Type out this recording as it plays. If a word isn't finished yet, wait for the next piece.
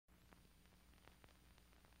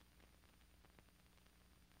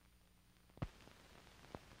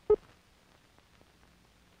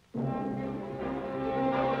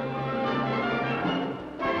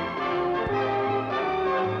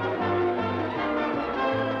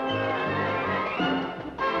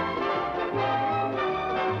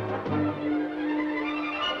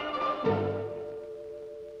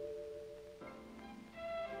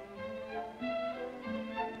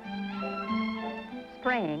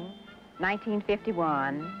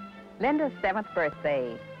1951, Lynda's 7th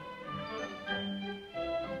birthday.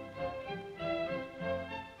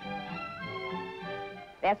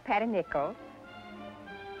 That's Patty Nichols.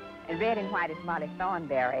 And red and white is Mollie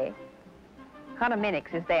Thornberry.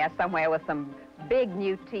 Minix is there somewhere with some big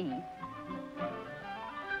new teeth.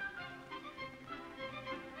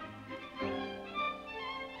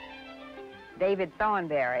 David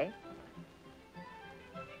Thornberry.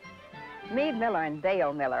 Meade Miller and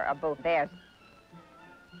Dale Miller are both there.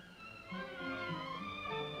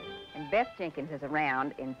 And Beth Jenkins is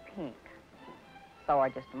around in pink. Saw her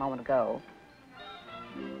just a moment ago.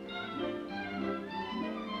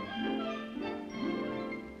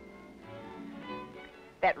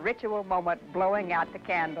 That ritual moment, blowing out the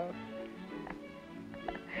candles.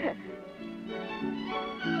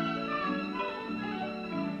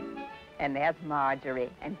 And there's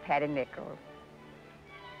Marjorie and Patty Nichols.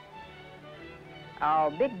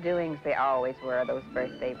 Oh, big doings they always were, those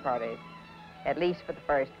birthday parties. At least for the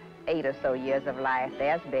first 8 or so years of life.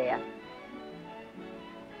 There's Beth.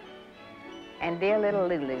 And dear little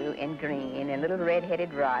Lulu in green and little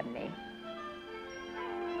red-headed Rodney.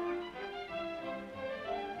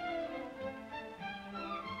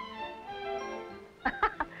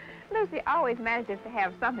 Lucy always manages to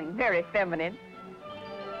have something very feminine.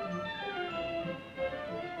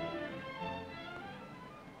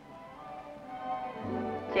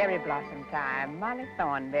 Cherry blossom time, Mollie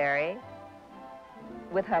Thornberry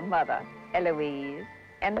with her mother, Eloise,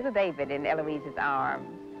 and little David in Eloise's arms,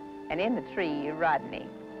 and in the tree, Rodney.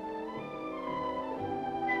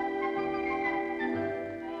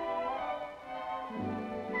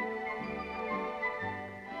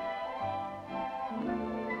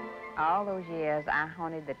 All those years, I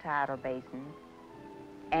haunted the Tidal Basin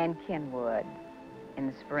and Kenwood in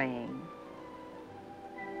the spring.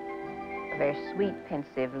 A very sweet,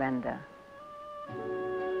 pensive Lynda.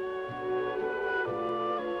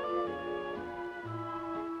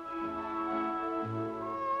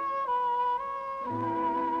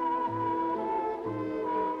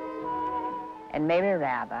 And maybe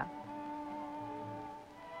rather,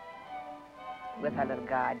 with her little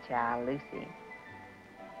godchild, Lucy.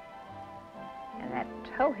 And that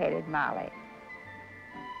tow-headed Mollie.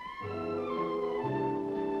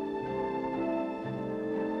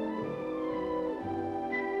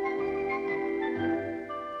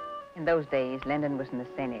 In those days, Lyndon was in the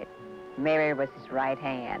Senate. Mary was his right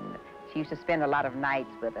hand. She used to spend a lot of nights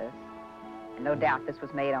with us. And no doubt this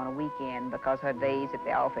was made on a weekend because her days at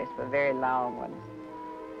the office were very long ones.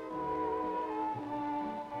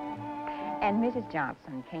 And Mrs.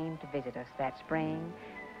 Johnson came to visit us that spring.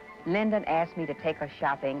 Lyndon asked me to take her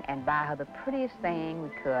shopping and buy her the prettiest thing we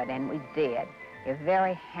could, and we did. A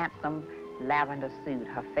very handsome lavender suit,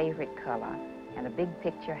 her favorite color, and a big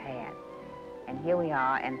picture hat. And here we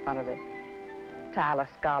are in front of the Tyler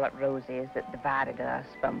scarlet roses that divided us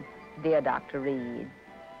from dear Dr. Reed.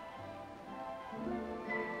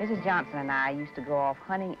 Mrs. Johnson and I used to go off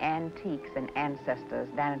hunting antiques and ancestors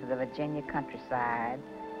down into the Virginia countryside.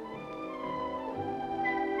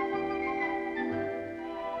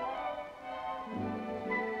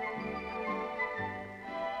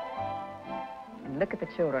 And look at the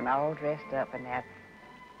children all dressed up in their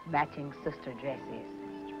matching sister dresses.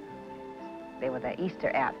 They were the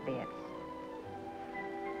Easter outfits.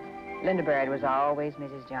 Lynda Bird was always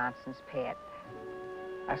Mrs. Johnson's pet.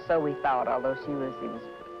 Or so we thought, although she was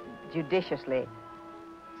judiciously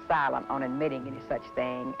silent on admitting any such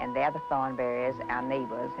thing. And there the Thornberrys, our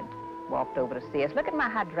neighbors, had walked over to see us. Look at my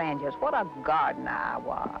hydrangeas. What a gardener I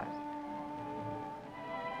was.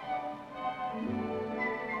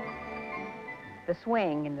 The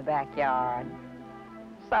swing in the backyard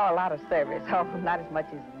saw a lot of service, although not as much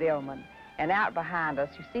as Dillman. And out behind us,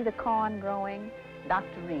 you see the corn growing?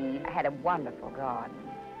 Dr. Reed had a wonderful garden.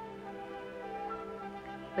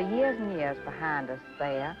 For years and years behind us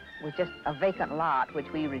there was just a vacant lot which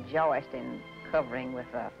we rejoiced in covering with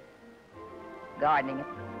gardening.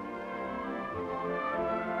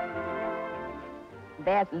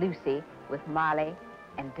 There's Lucy with Mollie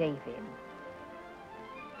and David.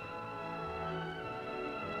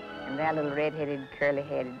 And that little red-headed,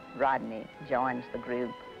 curly-headed Rodney joins the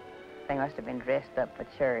group. They must have been dressed up for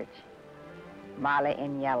church. Mollie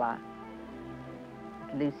in yellow,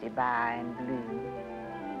 Lucy by in blue.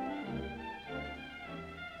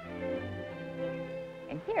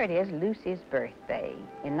 And here it is, Lucy's birthday.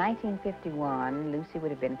 In 1951, Lucy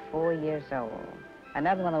would have been 4 years old.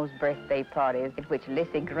 Another one of those birthday parties in which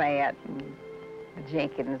Lissy Grant and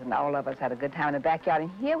Jenkins and all of us had a good time in the backyard.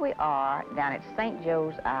 And here we are down at St.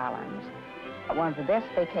 Joe's Islands, one of the best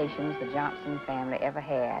vacations the Johnson family ever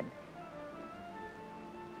had.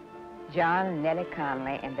 John and Nellie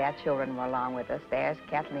Connolly and their children were along with us. There's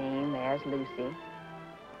Kathleen, there's Lucy.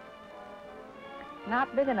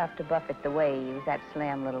 Not big enough to buffet the waves, that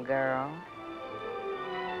slim little girl.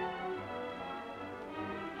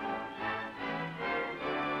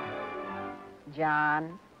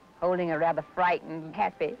 John, holding a rather frightened,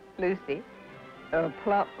 happy Lucy. A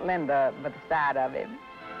plump Lynda by the side of him.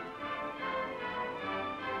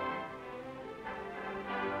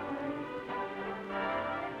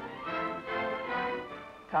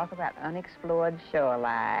 Talk about unexplored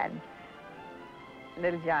shoreline.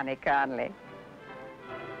 Little Johnny Connolly.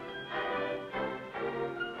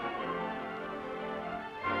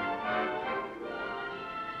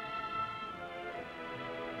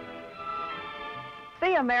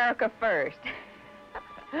 See America first.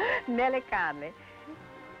 Nellie Connolly,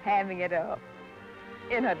 hamming it up.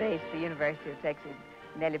 In her days at the University of Texas,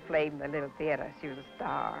 Nellie played in the little theater. She was a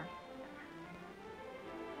star.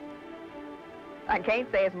 I can't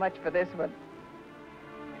say as much for this one.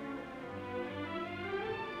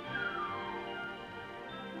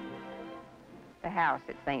 The house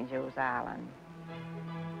at St. Joe's Island.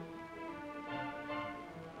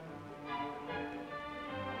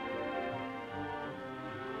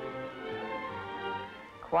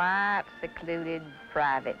 Quiet, secluded,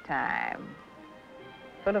 private time,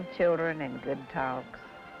 full of children and good talks.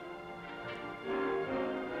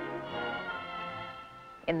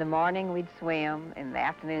 In the morning, we'd swim. In the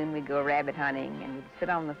afternoon, we'd go rabbit hunting, and we'd sit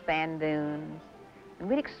on the sand dunes, and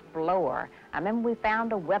we'd explore. I remember we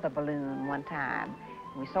found a weather balloon one time.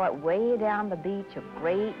 And we saw it way down the beach, a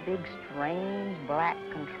great, big, strange, black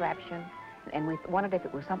contraption, and we wondered if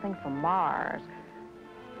it was something from Mars.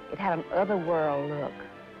 It had an otherworld look.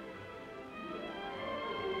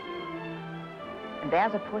 And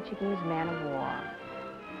there's a Portuguese man of war.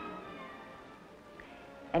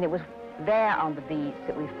 And it was there on the beach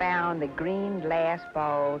that we found the green glass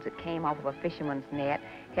balls that came off of a fisherman's net,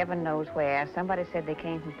 heaven knows where. Somebody said they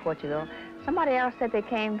came from Portugal. Somebody else said they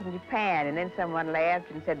came from Japan, and then someone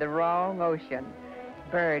laughed and said the wrong ocean.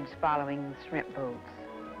 Birds following the shrimp boats.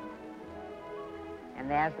 And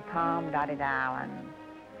there's the palm-dotted island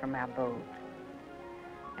from our boat.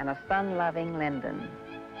 And a sun-loving linden.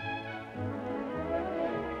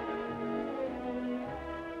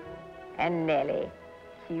 And Nellie,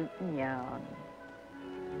 cute and young.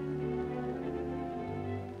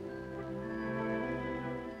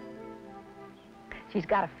 She's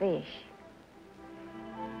got a fish.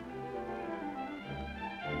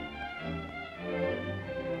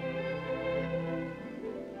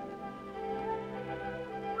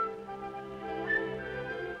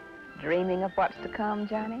 Dreaming of what's to come,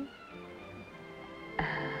 Johnny?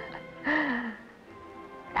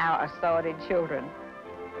 Our assorted children.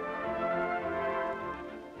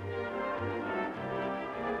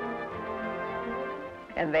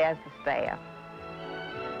 And there's the staff.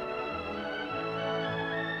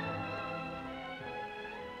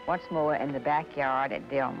 Once more in the backyard at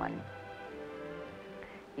Dillman.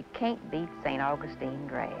 You can't beat St. Augustine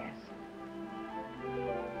grass.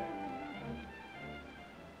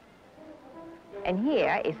 And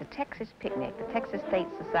here is the Texas picnic, the Texas State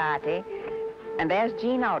Society. And there's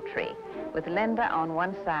Gene Autry with Lynda on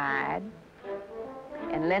one side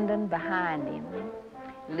and Lyndon behind him,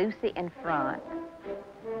 Lucy in front.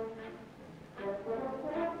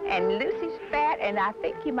 And Lucy's fat, and I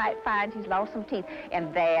think you might find she's lost some teeth.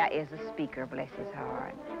 And there is the speaker, bless his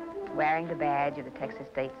heart, wearing the badge of the Texas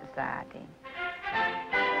State Society.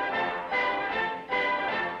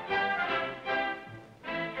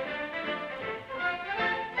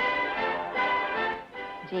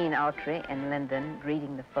 Gene Autry and Lyndon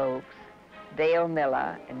greeting the folks. Dale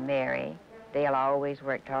Miller and Mary. Dale always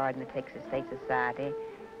worked hard in the Texas State Society.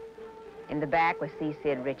 In the back was C.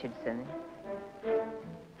 Sid Richardson.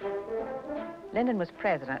 Lyndon was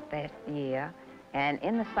president that year, and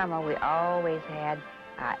in the summer we always had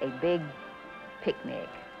a big picnic.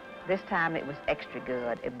 This time it was extra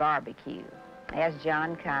good, a barbecue. There's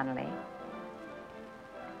John Connolly,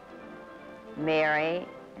 Mary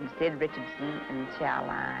and Sid Richardson and the chow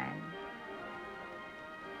line,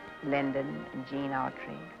 Lyndon and Gene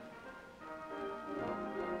Autry,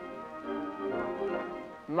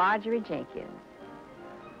 Marjorie Jenkins,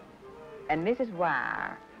 and Mrs.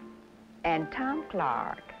 Wire, and Tom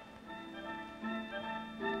Clark,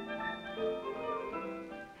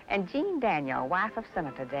 and Jean Daniel, wife of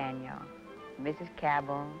Senator Daniel, Mrs.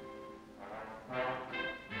 Cabell,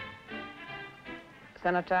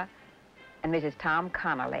 Senator and Mrs. Tom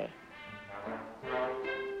Connolly,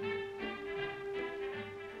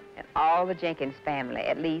 and all the Jenkins family,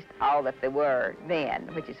 at least all that there were then,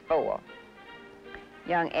 which is 4.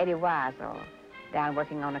 young Eddie Weisel, down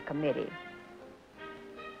working on a committee.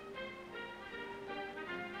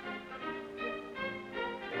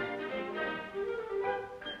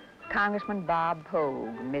 Congressman Bob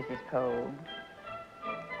Pogue, Mrs. Pogue.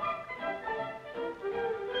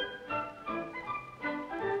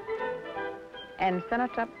 And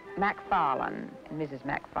Senator McFarland, Mrs.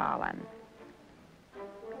 McFarland.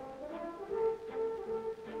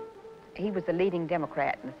 He was the leading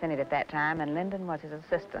Democrat in the Senate at that time, and Lyndon was his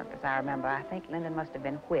assistant, as I remember. I think Lyndon must have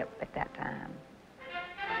been whip at that time.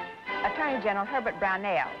 Attorney General Herbert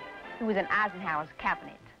Brownell, who was in Eisenhower's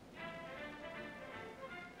cabinet.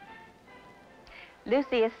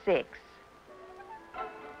 Lucy is 6.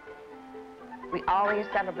 We always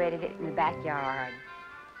celebrated it in the backyard.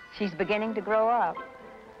 She's beginning to grow up.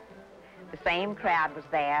 The same crowd was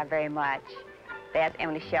there very much. There's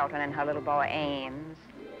Emily Shelton and her little boy Ames.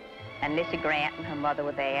 And Lissy Grant and her mother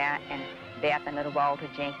were there, and Beth and little Walter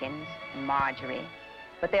Jenkins and Marjorie.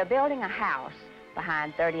 But they're building a house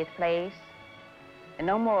behind 30th Place, and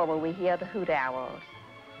no more will we hear the hoot owls.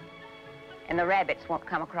 And the rabbits won't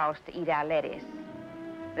come across to eat our lettuce.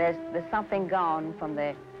 There's something gone from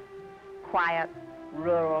the quiet,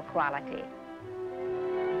 rural quality.